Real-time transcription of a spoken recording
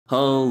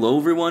Hello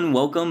everyone,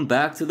 welcome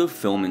back to the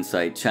Film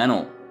Insight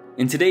channel.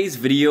 In today's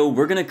video,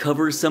 we're gonna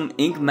cover some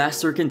Ink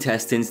Master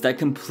contestants that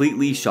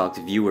completely shocked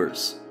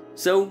viewers.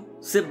 So,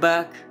 sit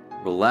back,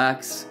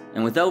 relax,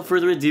 and without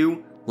further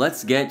ado,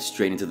 let's get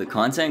straight into the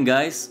content,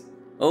 guys.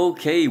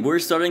 Okay, we're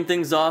starting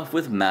things off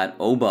with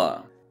O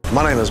Baugh.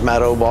 My name is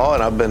O Baugh,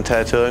 and I've been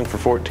tattooing for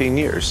 14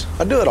 years.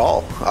 I do it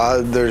all.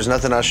 There's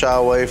nothing I shy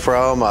away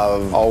from.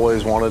 I've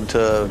always wanted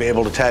to be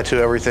able to tattoo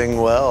everything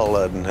well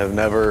and have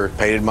never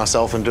painted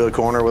myself into a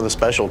corner with a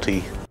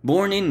specialty.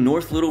 Born in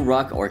North Little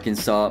Rock,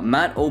 Arkansas,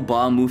 O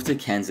Baugh moved to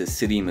Kansas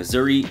City,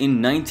 Missouri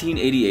in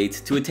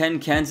 1988 to attend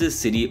Kansas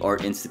City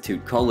Art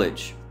Institute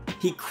College.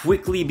 He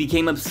quickly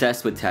became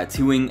obsessed with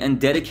tattooing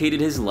and dedicated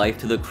his life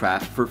to the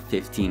craft for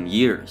 15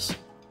 years.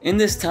 In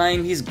this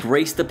time, he's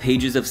graced the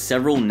pages of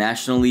several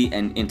nationally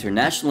and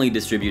internationally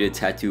distributed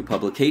tattoo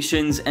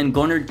publications and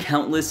garnered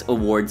countless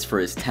awards for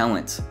his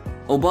talent.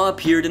 O Baugh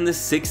appeared in the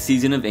 6th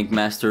season of Ink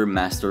Master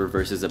Master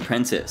vs.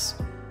 Apprentice.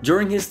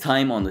 During his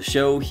time on the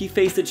show, he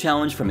faced a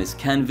challenge from his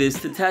canvas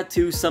to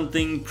tattoo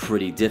something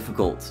pretty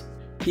difficult.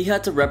 He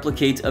had to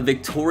replicate a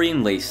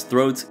Victorian lace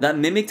throat that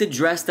mimicked a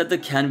dress that the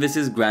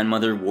canvas's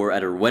grandmother wore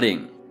at her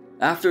wedding.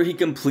 After he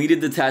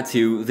completed the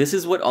tattoo, this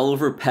is what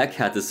Oliver Peck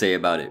had to say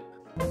about it.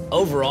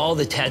 Overall,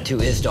 the tattoo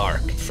is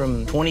dark.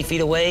 From 20 feet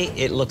away,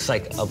 it looks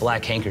like a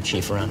black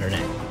handkerchief around her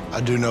neck.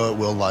 I do know it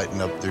will lighten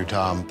up through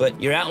time. But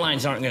your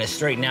outlines aren't going to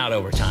straighten out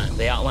over time.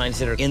 The outlines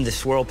that are in the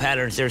swirl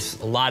patterns, there's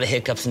a lot of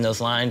hiccups in those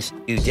lines.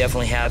 You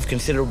definitely have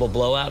considerable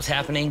blowouts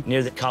happening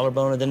near the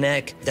collarbone of the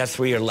neck. That's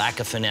where your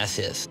lack of finesse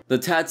is. The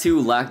tattoo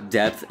lacked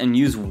depth and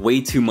used way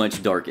too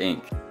much dark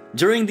ink.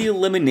 During the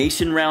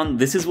elimination round,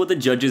 this is what the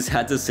judges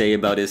had to say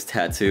about his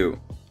tattoo.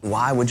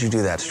 Why would you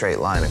do that straight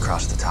line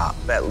across the top?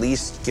 At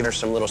least give her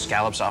some little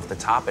scallops off the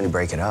top and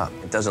break it up.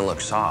 It doesn't look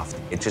soft.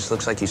 It just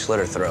looks like you slit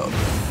her throat.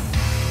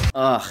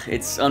 Ugh,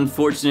 it's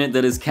unfortunate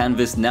that his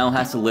canvas now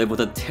has to live with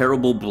a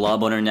terrible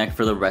blob on her neck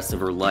for the rest of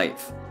her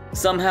life.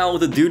 Somehow,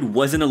 the dude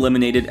wasn't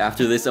eliminated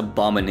after this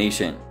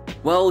abomination.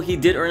 Well, he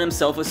did earn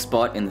himself a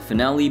spot in the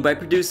finale by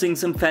producing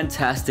some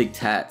fantastic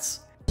tats.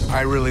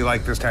 I really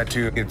like this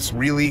tattoo. It's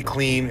really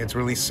clean, it's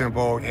really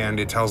simple, and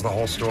it tells the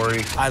whole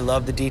story. I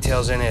love the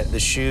details in it. The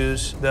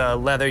shoes, the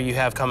leather you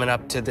have coming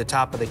up to the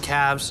top of the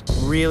calves.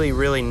 Really,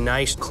 really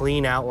nice,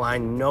 clean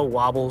outline, no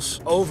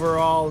wobbles.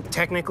 Overall,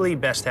 technically,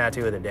 best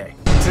tattoo of the day.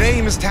 Today,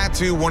 you must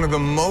tattoo one of the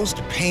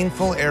most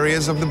painful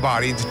areas of the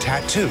body to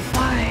tattoo.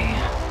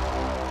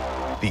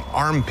 Why? The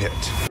armpit.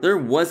 There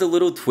was a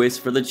little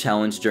twist for the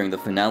challenge during the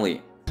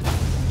finale.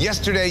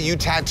 Yesterday, you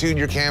tattooed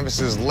your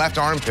canvas's left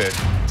armpit.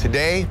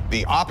 Today,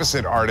 the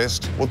opposite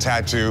artist will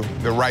tattoo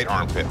the right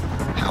armpit.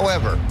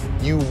 However,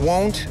 you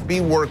won't be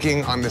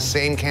working on the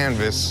same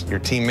canvas your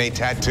teammate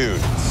tattooed.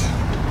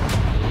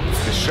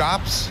 The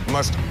shops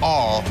must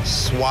all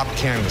swap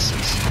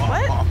canvases.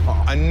 What?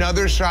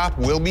 Another shop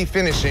will be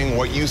finishing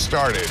what you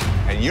started,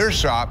 and your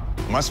shop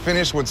must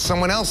finish what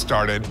someone else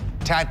started,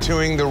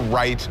 tattooing the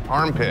right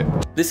armpit.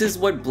 This is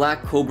what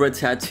Black Cobra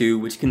Tattoo,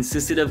 which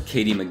consisted of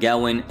Katie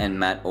McGowan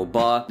and O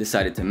Baugh,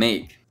 decided to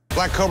make.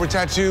 Black Cobra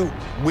Tattoo,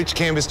 which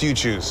canvas do you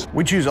choose?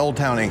 We choose Old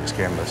Town Ink's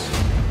canvas.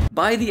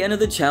 By the end of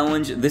the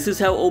challenge, this is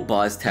how O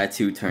Baugh's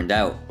tattoo turned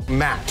out.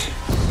 Matte.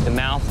 The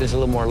mouth is a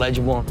little more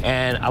legible,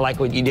 and I like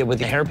what you did with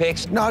the hair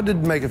picks. No, I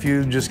did make a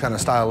few just kind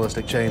of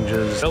stylistic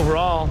changes.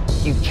 Overall,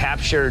 you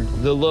captured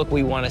the look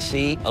we want to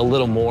see a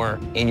little more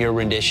in your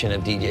rendition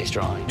of DJ's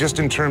drawing. Just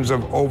in terms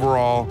of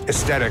overall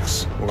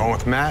aesthetics, we're going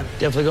with matte.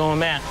 Definitely going with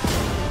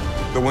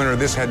matte. The winner of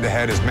this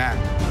head-to-head is matte.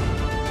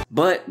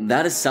 But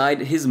that aside,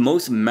 his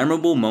most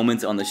memorable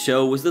moment on the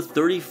show was the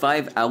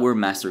 35-hour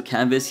master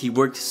canvas he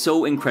worked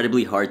so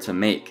incredibly hard to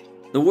make.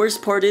 The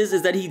worst part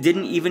is that he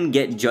didn't even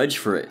get judged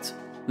for it.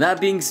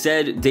 That being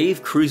said,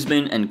 Dave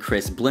Kruzman and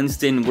Chris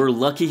Blinston were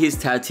lucky his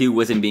tattoo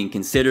wasn't being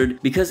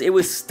considered because it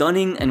was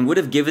stunning and would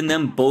have given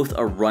them both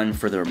a run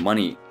for their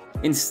money.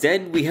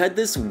 Instead, we had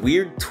this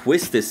weird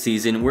twist this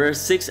season where a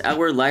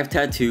 6-hour live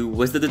tattoo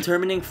was the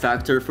determining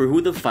factor for who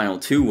the final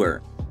two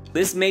were.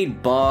 This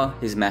made Baugh,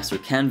 his master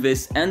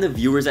canvas, and the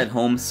viewers at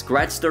home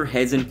scratch their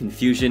heads in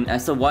confusion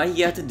as to why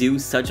he had to do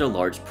such a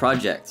large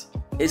project,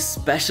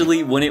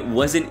 especially when it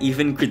wasn't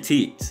even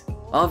critiqued.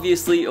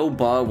 Obviously, O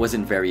Baugh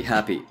wasn't very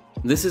happy.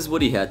 This is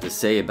what he had to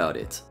say about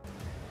it.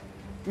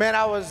 Man,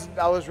 I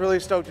was really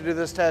stoked to do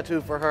this tattoo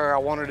for her. I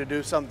wanted to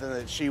do something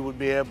that she would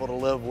be able to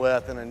live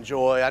with and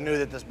enjoy. I knew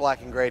that this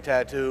black and gray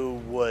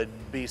tattoo would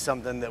be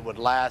something that would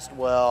last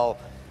well.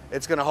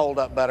 It's gonna hold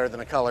up better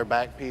than a color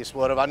back piece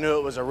would have. I knew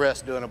it was a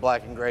risk doing a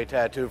black and gray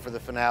tattoo for the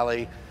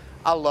finale.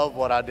 I love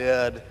what I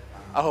did.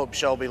 I hope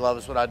Shelby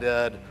loves what I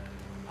did.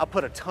 I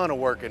put a ton of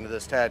work into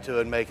this tattoo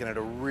and making it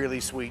a really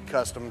sweet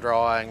custom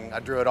drawing. I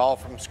drew it all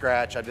from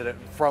scratch. I did it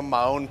from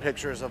my own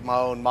pictures of my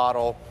own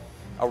model.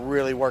 I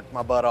really worked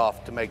my butt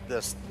off to make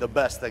this the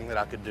best thing that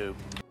I could do.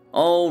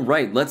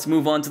 Alright, let's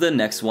move on to the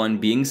next one,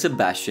 being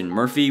Sebastian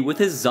Murphy with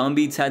his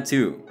zombie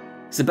tattoo.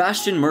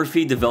 Sebastian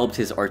Murphy developed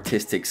his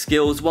artistic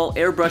skills while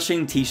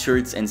airbrushing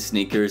t-shirts and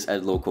sneakers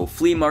at local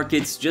flea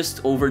markets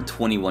just over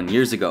 21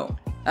 years ago.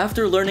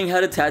 After learning how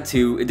to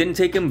tattoo, it didn't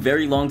take him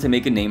very long to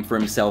make a name for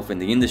himself in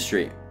the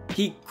industry.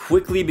 He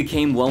quickly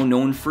became well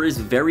known for his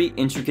very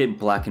intricate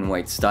black and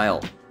white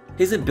style.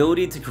 His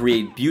ability to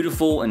create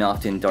beautiful and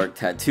often dark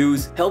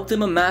tattoos helped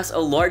him amass a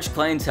large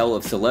clientele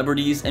of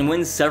celebrities and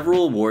win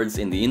several awards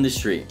in the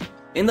industry.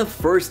 In the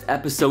first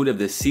episode of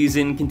this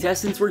season,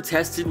 contestants were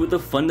tested with the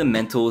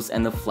fundamentals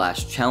and the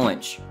flash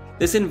challenge.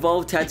 This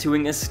involved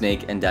tattooing a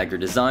snake and dagger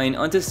design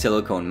onto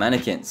silicone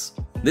mannequins.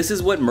 This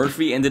is what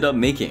Murphy ended up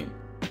making.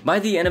 By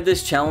the end of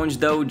this challenge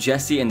though,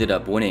 Jesse ended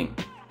up winning.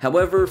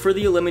 However, for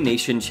the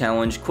elimination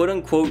challenge,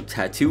 quote-unquote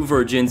tattoo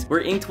virgins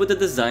were inked with the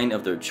design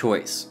of their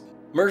choice.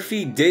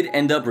 Murphy did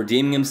end up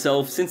redeeming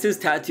himself since his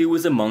tattoo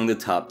was among the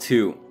top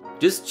 2.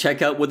 Just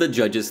check out what the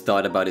judges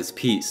thought about his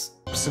piece.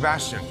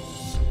 Sebastian.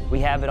 We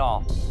have it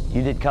all.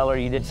 You did color,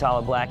 you did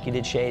solid black, you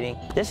did shading.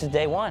 This is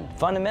day 1,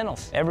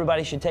 fundamentals.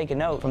 Everybody should take a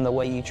note from the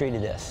way you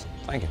treated this.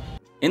 Thank you.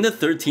 In the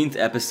 13th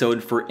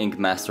episode for Ink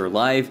Master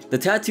Live, the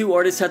tattoo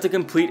artist had to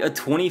complete a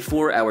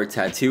 24-hour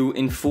tattoo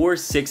in 4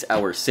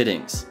 6-hour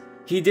sittings.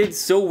 He did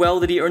so well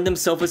that he earned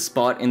himself a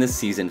spot in the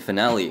season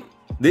finale.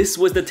 This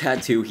was the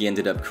tattoo he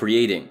ended up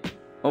creating.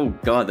 Oh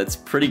god, that's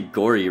pretty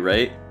gory,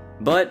 right?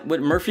 But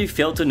what Murphy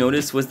failed to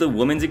notice was the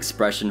woman's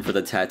expression for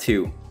the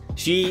tattoo.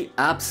 She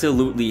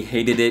absolutely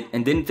hated it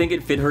and didn't think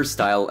it fit her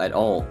style at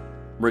all.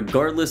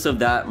 Regardless of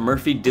that,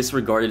 Murphy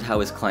disregarded how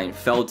his client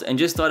felt and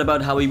just thought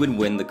about how he would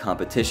win the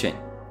competition.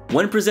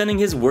 When presenting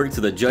his work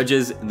to the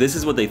judges, this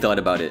is what they thought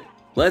about it.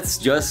 Let's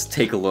just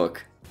take a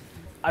look.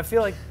 I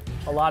feel like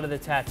a lot of the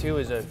tattoo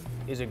is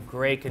a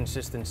gray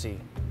consistency.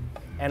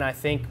 And I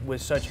think with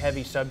such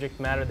heavy subject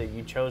matter that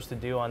you chose to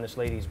do on this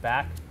lady's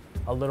back,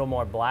 a little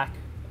more black.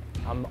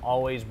 I'm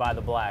always by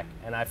the black,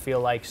 and I feel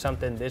like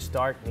something this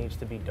dark needs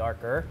to be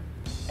darker.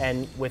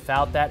 And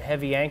without that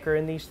heavy anchor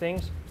in these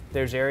things,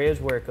 there's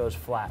areas where it goes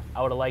flat.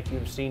 I would have liked to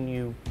have seen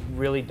you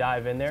really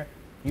dive in there,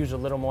 use a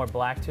little more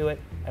black to it,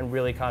 and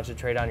really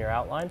concentrate on your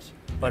outlines.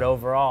 But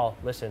overall,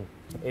 listen,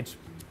 it's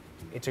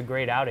a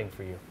great outing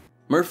for you.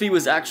 Murphy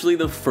was actually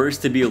the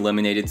first to be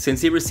eliminated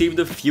since he received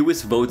the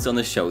fewest votes on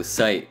the show's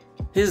site.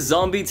 His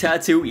zombie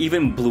tattoo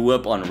even blew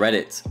up on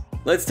Reddit.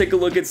 Let's take a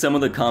look at some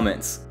of the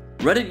comments.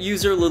 Reddit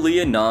user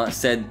Lilia Na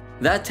said,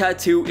 "That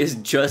tattoo is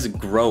just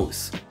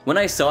gross. When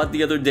I saw it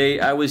the other day,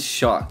 I was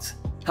shocked.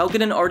 How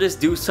can an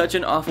artist do such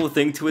an awful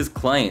thing to his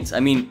clients? I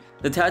mean,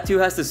 the tattoo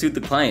has to suit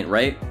the client,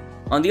 right?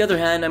 On the other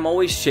hand, I'm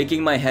always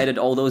shaking my head at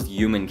all those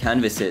human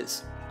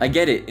canvases. I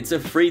get it, it's a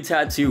free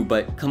tattoo,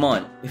 but come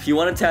on, if you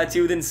want a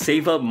tattoo then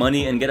save up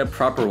money and get a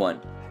proper one.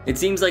 It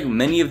seems like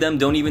many of them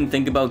don't even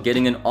think about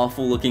getting an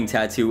awful looking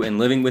tattoo and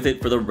living with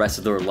it for the rest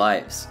of their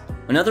lives."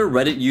 Another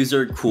Reddit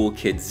user, Cool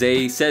Kid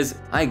Zay, says,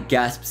 "I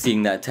gasped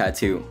seeing that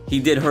tattoo. He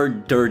did her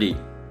dirty.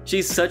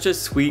 She's such a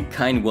sweet,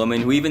 kind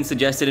woman who even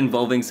suggested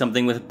involving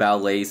something with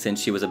ballet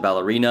since she was a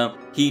ballerina.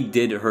 He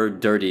did her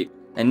dirty.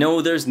 And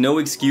no, there's no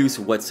excuse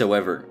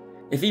whatsoever.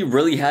 If he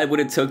really had what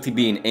it took to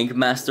be an ink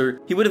master,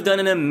 he would have done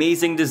an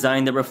amazing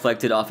design that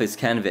reflected off his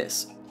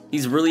canvas.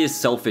 He's really a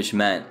selfish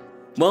man."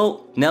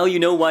 Well, now you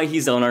know why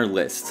he's on our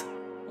list.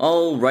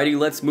 Alrighty,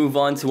 let's move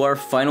on to our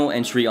final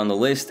entry on the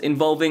list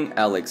involving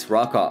Alex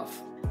Rockoff.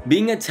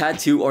 Being a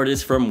tattoo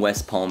artist from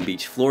West Palm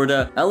Beach,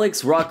 Florida,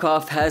 Alex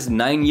Rockoff has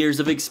 9 years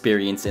of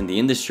experience in the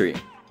industry.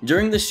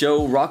 During the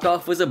show,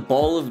 Rockoff was a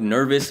ball of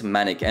nervous,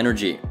 manic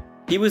energy.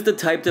 He was the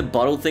type to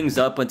bottle things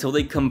up until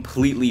they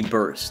completely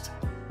burst.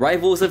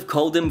 Rivals have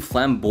called him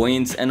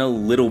flamboyant and a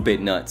little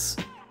bit nuts.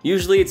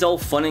 Usually it's all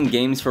fun and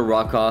games for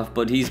Rockoff,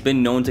 but he's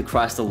been known to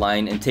cross the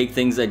line and take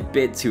things a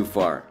bit too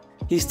far.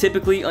 He's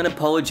typically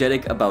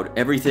unapologetic about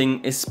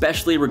everything,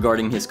 especially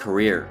regarding his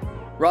career.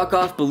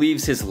 Rockoff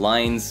believes his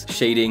lines,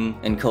 shading,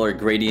 and color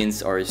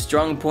gradients are his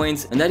strong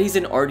points, and that he's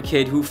an art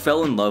kid who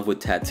fell in love with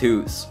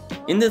tattoos.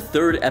 In the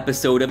 3rd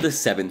episode of the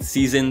 7th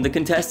season, the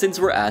contestants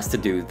were asked to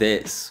do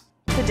this.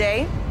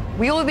 Today,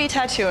 we will be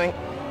tattooing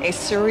a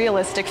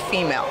surrealistic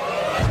female.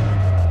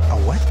 A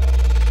what?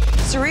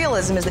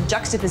 Surrealism is the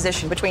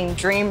juxtaposition between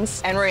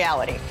dreams and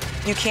reality.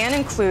 You can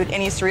include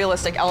any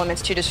surrealistic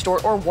elements to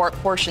distort or warp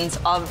portions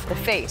of the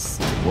face.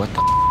 What the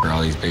are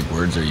all these big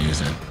words they're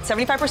using?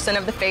 75%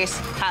 of the face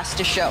has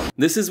to show.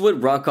 This is what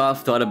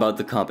Rockoff thought about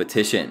the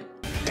competition.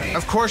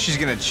 Of course she's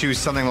gonna choose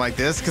something like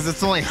this, because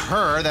it's only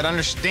her that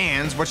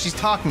understands what she's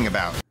talking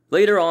about.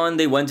 Later on,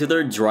 they went to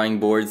their drawing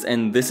boards,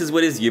 and this is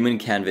what his human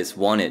canvas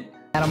wanted.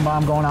 Atom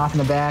bomb going off in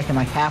the back, and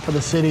like half of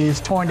the city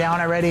is torn down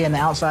already, and the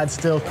outside's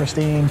still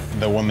pristine.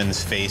 The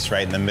woman's face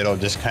right in the middle,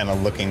 just kind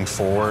of looking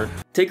forward.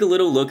 Take a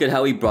little look at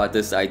how he brought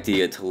this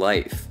idea to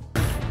life.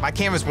 My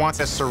canvas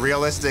wants a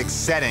surrealistic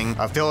setting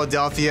of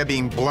Philadelphia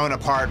being blown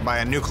apart by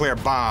a nuclear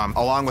bomb,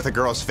 along with a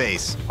girl's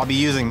face. I'll be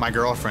using my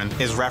girlfriend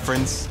as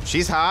reference.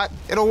 She's hot,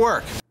 it'll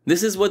work.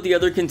 This is what the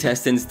other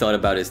contestants thought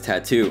about his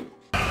tattoo.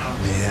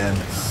 Man, I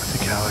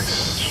think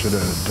Alex should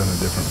have done a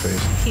different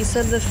face. He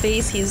said the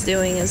face he's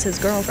doing is his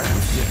girlfriend.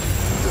 Yeah,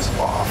 this is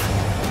awful.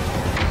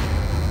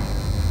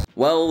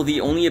 Well,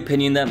 the only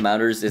opinion that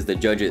matters is the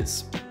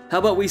judges. How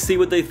about we see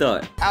what they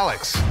thought?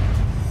 Alex,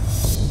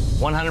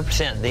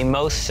 100%, the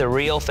most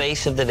surreal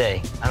face of the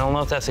day. I don't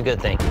know if that's a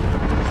good thing.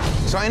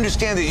 So I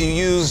understand that you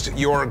used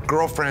your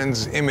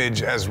girlfriend's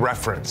image as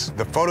reference.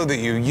 The photo that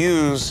you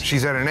use,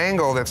 she's at an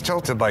angle that's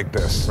tilted like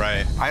this.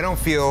 Right. I don't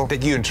feel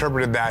that you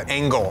interpreted that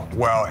angle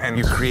well, and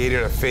you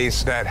created a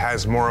face that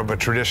has more of a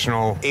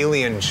traditional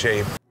alien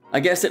shape.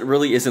 I guess it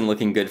really isn't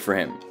looking good for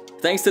him.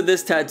 Thanks to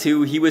this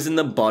tattoo, he was in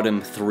the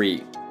bottom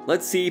 3.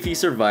 Let's see if he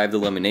survived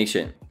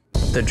elimination.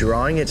 The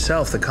drawing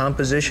itself, the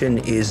composition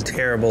is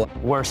terrible.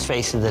 Worst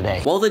face of the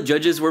day. While the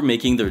judges were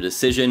making their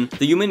decision,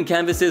 the human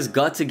canvases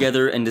got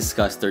together and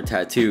discussed their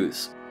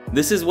tattoos.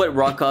 This is what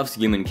Rockoff's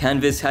human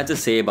canvas had to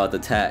say about the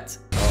tat.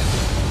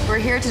 We're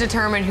here to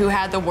determine who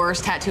had the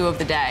worst tattoo of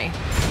the day.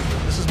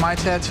 This is my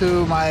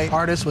tattoo. My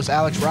artist was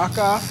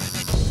Rockoff.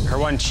 Her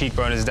one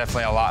cheekbone is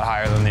definitely a lot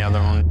higher than the other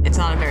one. It's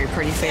not a very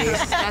pretty face.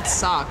 That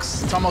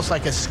sucks. It's almost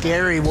like a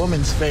scary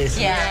woman's face.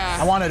 Yeah.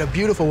 I wanted a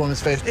beautiful woman's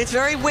face. It's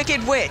very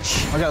Wicked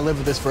Witch. I gotta live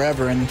with this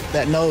forever, and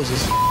that nose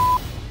is...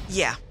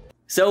 Yeah.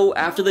 So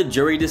after the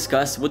jury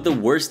discussed what the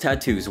worst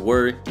tattoos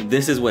were,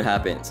 this is what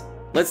happened.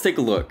 Let's take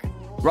a look.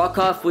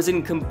 Rockoff was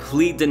in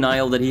complete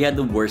denial that he had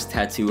the worst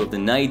tattoo of the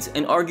night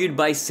and argued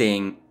by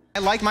saying, I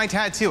like my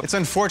tattoo. It's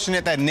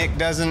unfortunate that Nick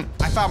doesn't.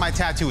 I thought my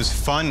tattoo was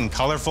fun and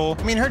colorful.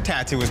 I mean, her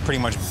tattoo was pretty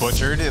much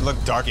butchered. It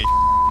looked dark as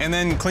and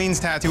then Clean's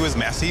tattoo was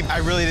messy. I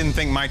really didn't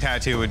think my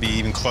tattoo would be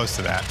even close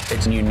to that.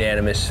 It's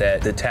unanimous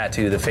that the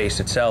tattoo, the face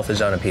itself,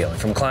 is unappealing.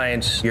 From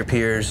clients, your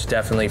peers,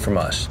 definitely from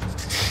us.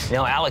 You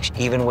know, Alex,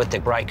 even with the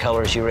bright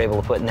colors you were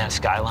able to put in that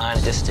skyline,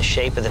 just the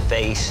shape of the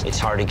face, it's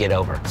hard to get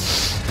over.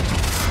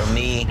 For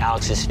me,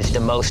 Alex is the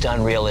most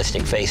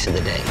unrealistic face of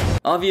the day.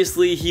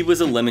 Obviously, he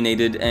was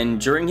eliminated,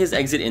 and during his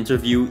exit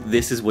interview,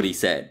 this is what he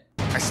said.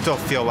 I still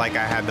feel like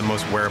I had the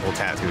most wearable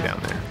tattoo down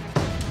there.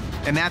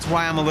 And that's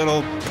why I'm a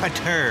little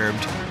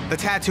perturbed. The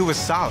tattoo was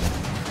solid.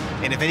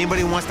 And if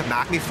anybody wants to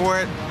knock me for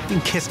it, you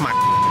can kiss my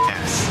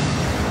ass.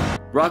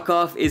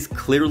 Rockoff is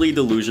clearly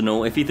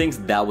delusional if he thinks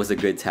that was a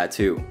good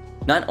tattoo.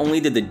 Not only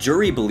did the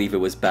jury believe it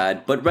was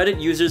bad, but Reddit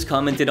users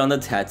commented on the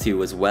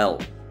tattoo as well.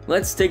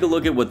 Let's take a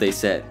look at what they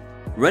said.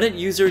 Reddit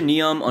user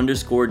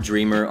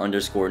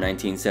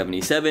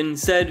neom_dreamer_1977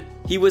 said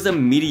he was a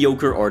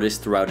mediocre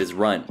artist throughout his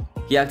run.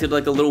 He acted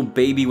like a little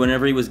baby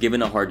whenever he was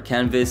given a hard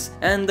canvas,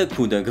 and the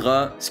coup de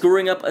grace,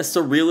 screwing up a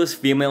surrealist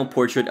female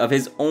portrait of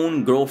his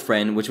own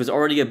girlfriend, which was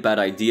already a bad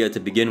idea to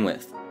begin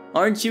with.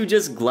 Aren't you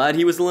just glad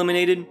he was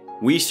eliminated?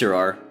 We sure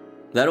are.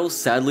 That'll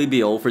sadly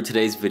be all for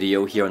today's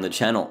video here on the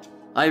channel.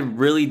 I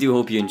really do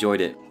hope you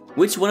enjoyed it.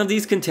 Which one of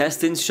these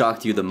contestants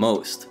shocked you the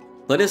most?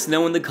 Let us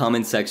know in the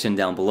comment section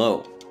down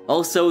below.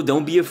 Also,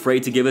 don't be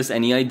afraid to give us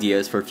any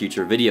ideas for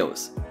future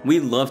videos. We'd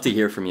love to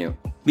hear from you.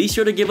 Be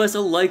sure to give us a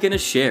like and a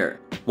share.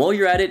 While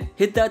you're at it,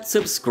 hit that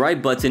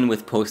subscribe button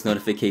with post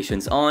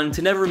notifications on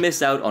to never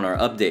miss out on our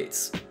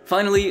updates.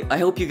 Finally, I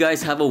hope you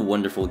guys have a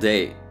wonderful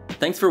day.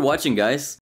 Thanks for watching, guys.